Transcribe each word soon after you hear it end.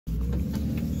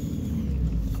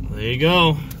there you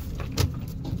go.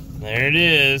 There it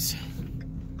is.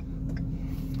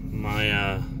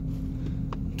 My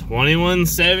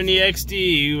 2170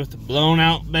 XD with the blown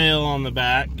out bale on the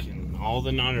back and all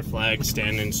the Nonner flags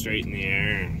standing straight in the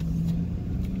air.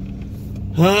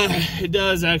 It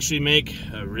does actually make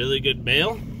a really good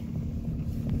bale.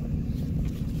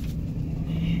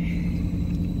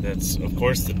 That's, of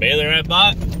course, the baler I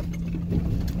bought.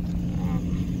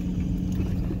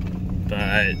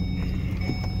 But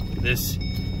this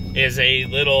is a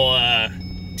little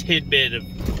tidbit of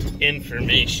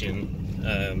information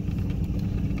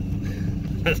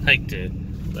I'd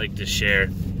like to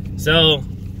share. So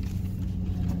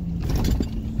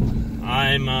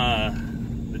I'm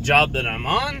the job that I'm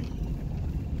on,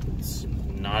 it's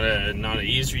not an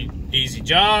easy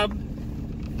job,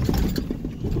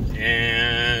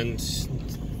 and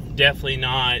definitely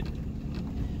not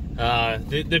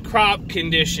the crop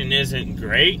condition isn't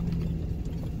great,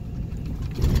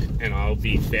 and I'll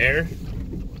be fair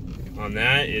on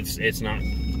that. It's not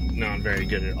very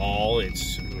good at all.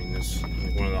 It's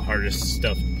like one of the hardest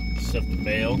stuff to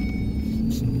bale.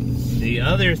 The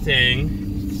other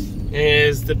thing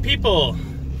is the people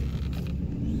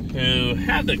who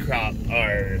have the crop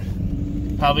are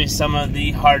probably some of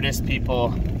the hardest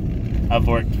people I've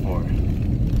worked for,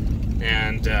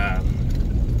 and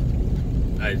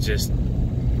I just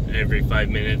every 5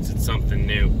 minutes it's something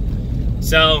new.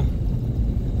 So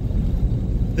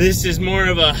this is more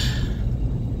of a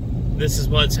this is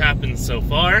what's happened so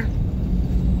far,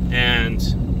 and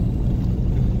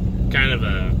kind of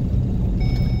a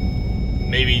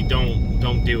maybe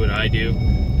don't do what I do.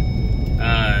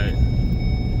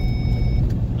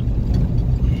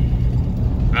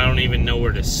 I don't even know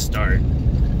where to start.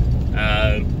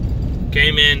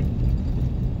 Came in,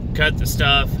 cut the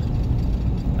stuff,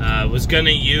 was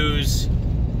gonna use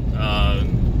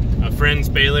a friend's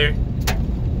baler.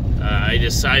 I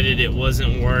decided it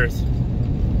wasn't worth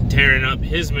tearing up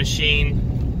his machine,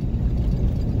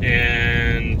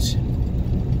 and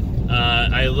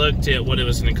I looked at what it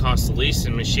was going to cost to lease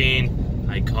the machine.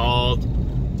 I called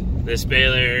this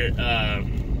baler. I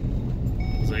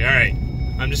was like, all right,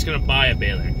 I'm just going to buy a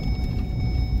baler.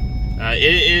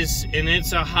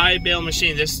 It's a high bale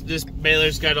machine. This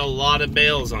baler's got a lot of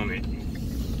bales on it,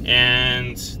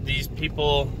 and these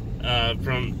people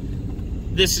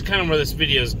this is kind of where this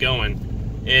video is going,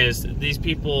 is these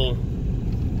people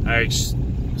are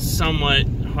somewhat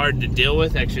hard to deal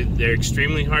with. Actually, they're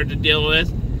extremely hard to deal with.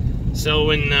 So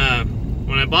when I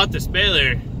bought this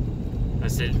baler, I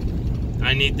said,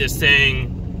 I need this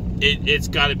thing. It's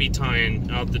got to be tying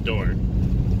out the door,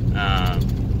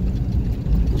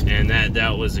 and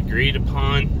that was agreed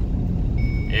upon.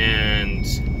 And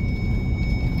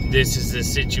this is the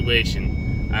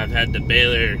situation. I've had the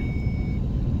baler.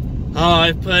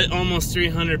 I've put almost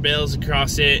 300 bales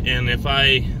across it, and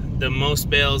the most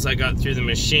bales I got through the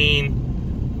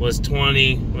machine was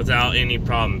 20 without any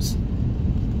problems.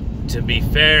 To be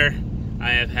fair,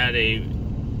 I have had it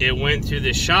went through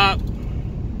the shop.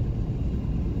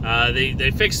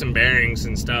 They fixed some bearings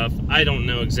and stuff. I don't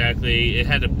know exactly. It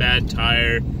had a bad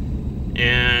tire,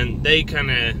 and they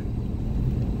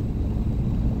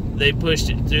pushed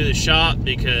it through the shop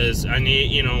because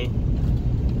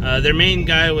their main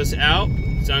guy was out.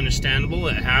 It's understandable,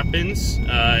 it happens.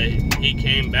 He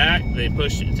came back, they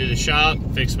pushed it through the shop,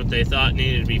 fixed what they thought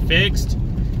needed to be fixed,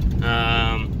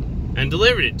 and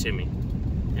delivered it to me.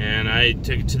 And I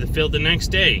took it to the field the next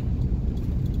day.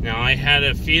 Now, I had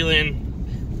a feeling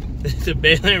that the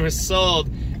baler was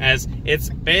sold as it's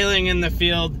baling in the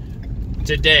field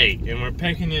today, and we're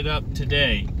picking it up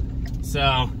today.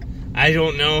 So, I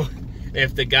don't know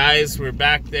if the guys were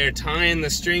back there tying the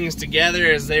strings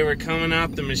together as they were coming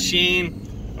out the machine,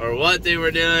 or what they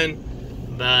were doing,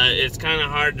 but it's kind of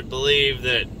hard to believe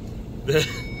that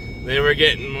they were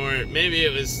getting more. Maybe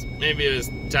it was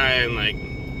tying, like,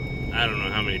 I don't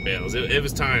know how many bales. It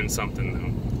was tying something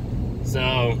though.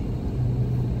 So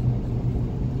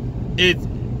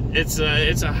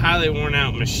it's a highly worn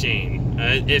out machine.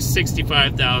 It's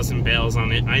 65,000 bales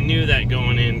on it. I knew that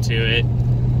going into it.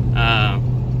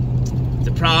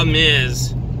 The problem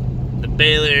is the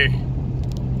baler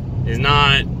is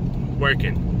not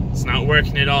working. It's not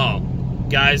working at all.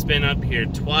 Guy's been up here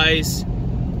twice.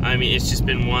 I mean, it's just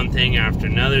been one thing after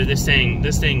another. This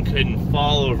thing couldn't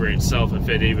fall over itself if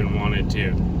it even wanted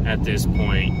to at this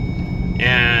point.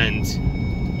 And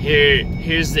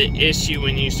here's the issue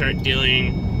when you start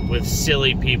dealing with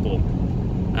silly people.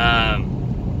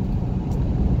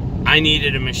 I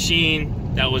needed a machine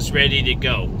that was ready to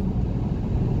go.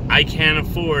 I can't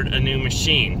afford a new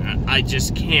machine. I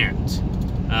just can't.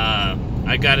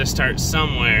 I gotta start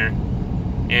somewhere.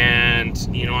 And,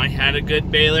 you know, I had a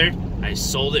good baler. I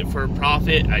sold it for a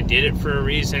profit. I did it for a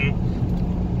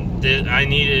reason that I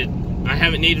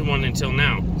haven't needed one until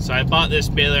now. So I bought this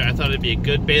baler. I thought it'd be a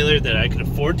good baler that I could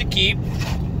afford to keep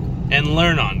and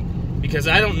learn on. Because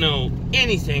I don't know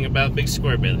anything about big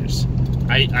square balers.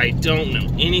 I don't know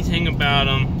anything about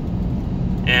them.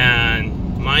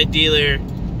 And my dealer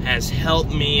has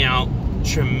helped me out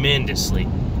tremendously.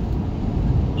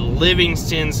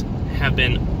 Livingston's have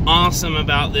been awesome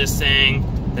about this thing.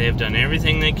 They have done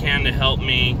everything they can to help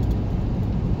me.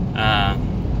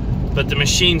 But the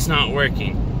machine's not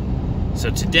working. So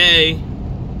today,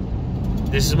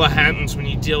 this is what happens when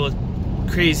you deal with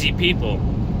crazy people.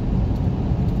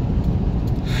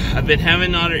 I've been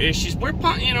having other issues. We're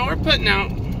putting out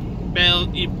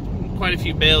quite a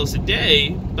few bales a day,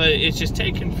 but it's just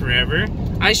taking forever.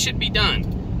 I should be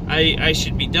done. I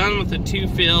should be done with the 2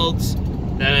 fields.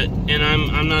 And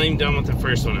I'm not even done with the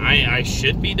first one. I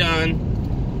should be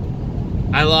done.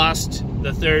 I lost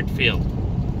the 3rd field.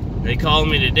 They called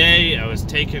me today. I was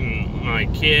taking my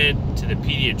kid to the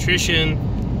pediatrician.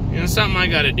 You know, something I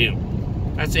gotta do.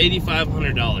 That's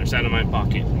 $8,500 out of my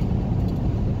pocket.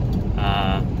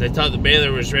 They thought the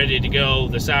baler was ready to go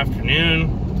this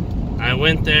afternoon. I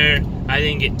went there. I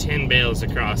didn't get 10 bales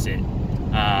across it.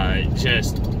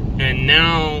 And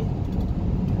now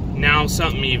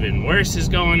something even worse is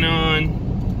going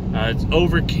on. It's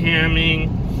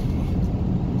overcamming.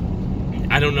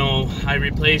 I don't know. I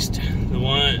replaced the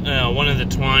one of the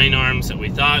twine arms that we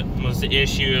thought was the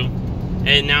issue,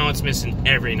 and now it's missing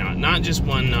every knot. Not just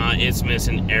one knot, it's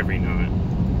missing every knot.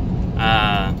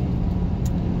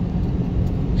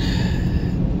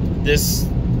 These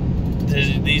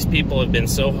people have been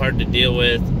so hard to deal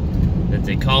with that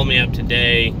they called me up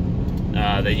today.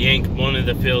 They yanked one of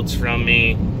the fields from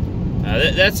me.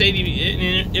 That's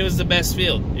 80. It was the best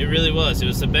field. It really was. It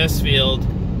was the best field.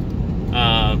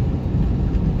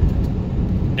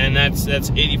 And that's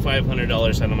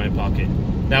 $8,500 out of my pocket.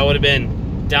 That would have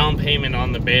been down payment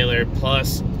on the baler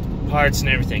plus parts and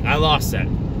everything. I lost that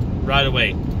right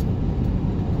away.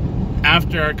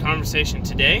 After our conversation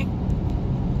today,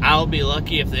 I'll be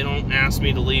lucky if they don't ask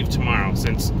me to leave tomorrow,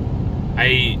 since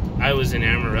I was in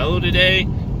Amarillo today.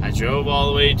 I drove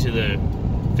all the way to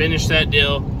finish that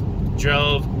deal.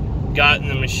 Drove, got in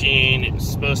the machine. It was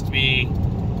supposed to be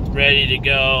ready to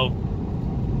go.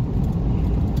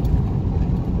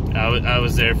 I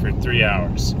was there for 3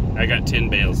 hours. I got 10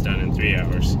 bales done in 3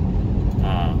 hours.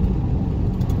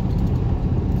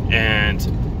 And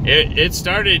it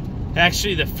started,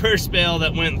 actually the first bale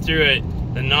that went through it,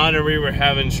 the knotter we were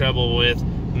having trouble with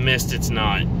missed its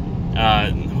knot.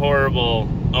 Horrible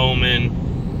omen.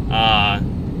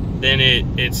 Then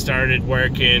it started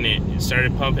working, it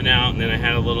started pumping out, and then I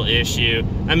had a little issue.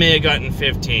 I may have gotten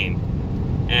 15,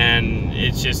 and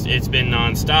it's been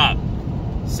non-stop.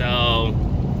 So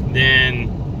then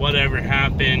whatever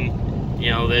happened, you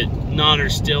know, the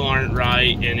knotters still aren't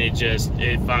right, and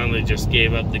it finally just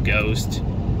gave up the ghost.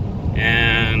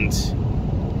 And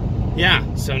yeah,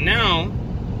 so now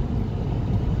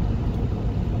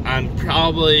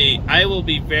I will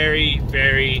be very,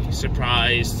 very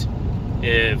surprised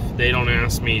if they don't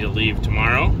ask me to leave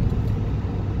tomorrow.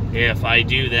 If I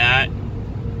do that,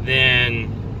 then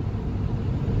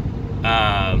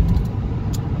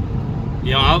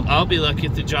you know, I'll be lucky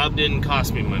if the job didn't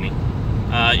cost me money.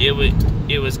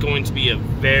 It was going to be a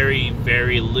very,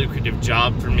 very lucrative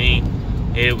job for me.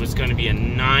 It was going to be a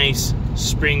nice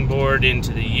springboard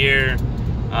into the year.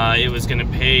 It was going to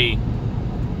pay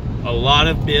a lot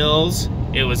of bills.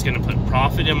 It was going to put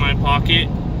profit in my pocket.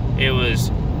 It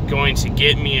was going to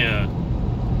get me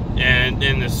and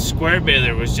the square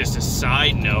baler was just a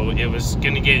side note. It was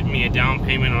going to get me a down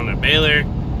payment on a baler,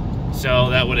 so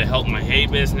that would have helped my hay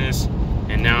business.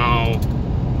 And now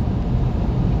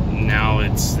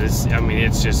it's this. I mean,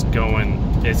 it's just going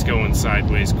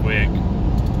sideways quick.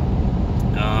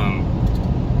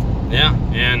 Yeah,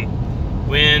 and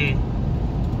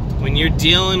when you're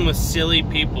dealing with silly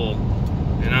people,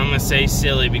 and I'm gonna say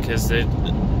silly because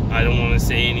I don't want to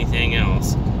say anything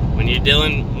else. When you're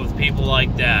dealing with people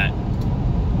like that,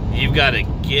 you've got to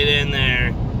get in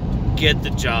there, get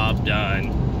the job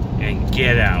done, and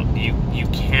get out. You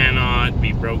cannot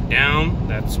be broke down.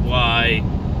 That's why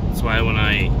when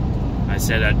I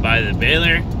said I'd buy the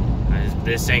baler,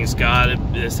 this thing's got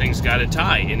to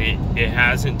tie, and it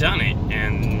hasn't done it,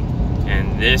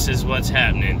 and this is what's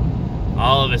happening.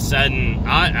 All of a sudden,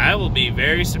 I will be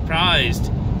very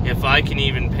surprised if I can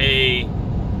even pay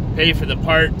for the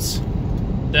parts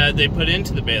that they put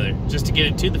into the baler just to get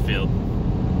it to the field.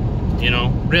 You know,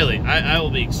 really, I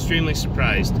will be extremely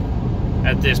surprised.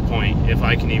 at this point, if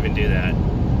I can even do that.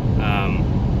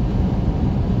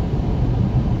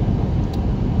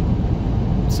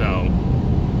 So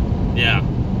yeah,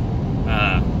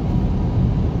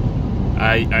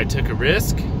 I took a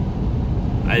risk.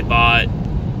 I bought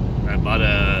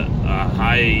a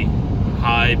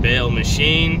high bale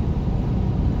machine.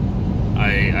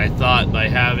 I thought by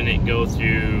having it go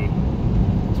through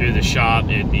the shop,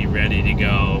 it'd be ready to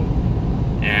go,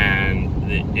 and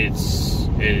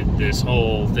this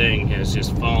whole thing has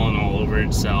just fallen all over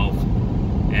itself,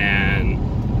 and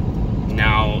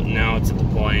now it's at the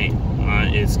point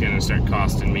it's gonna start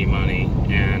costing me money,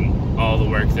 and all the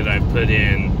work that I've put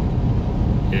in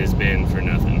has been for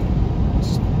nothing.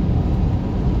 Just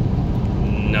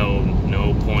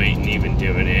no point in even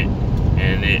doing it,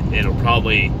 and it'll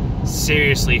probably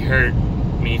seriously hurt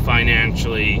me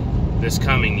financially this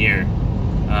coming year.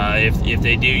 If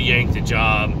they do yank the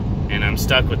job and I'm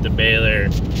stuck with the baler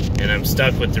and I'm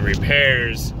stuck with the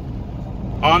repairs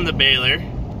on the baler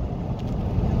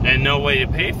and no way to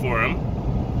pay for them,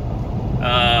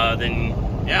 then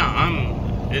yeah,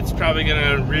 it's probably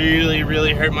gonna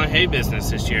really hurt my hay business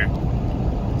this year.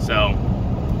 So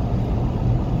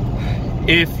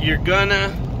if you're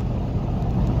gonna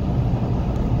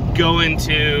go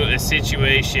into a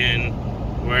situation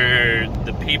where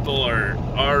the people are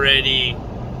already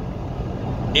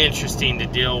interesting to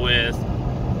deal with,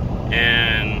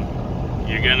 and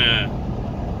you're gonna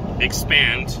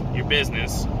expand your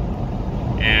business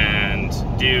and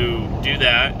do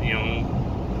that, you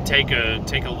know, take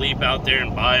a leap out there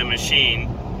and buy a machine,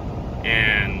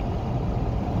 and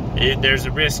there's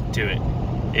a risk to it.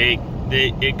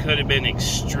 It could have been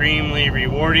extremely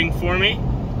rewarding for me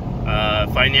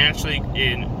financially.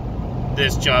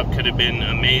 This job could have been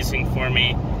amazing for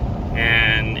me,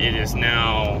 and it is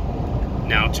now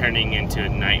turning into a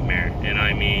nightmare. And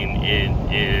I mean, it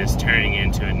is turning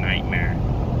into a nightmare.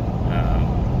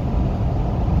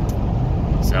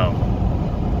 So,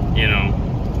 you know,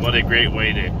 what a great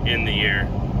way to end the year.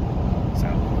 So,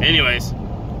 anyways,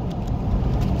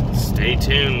 stay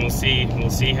tuned. We'll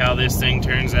see how this thing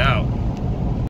turns out.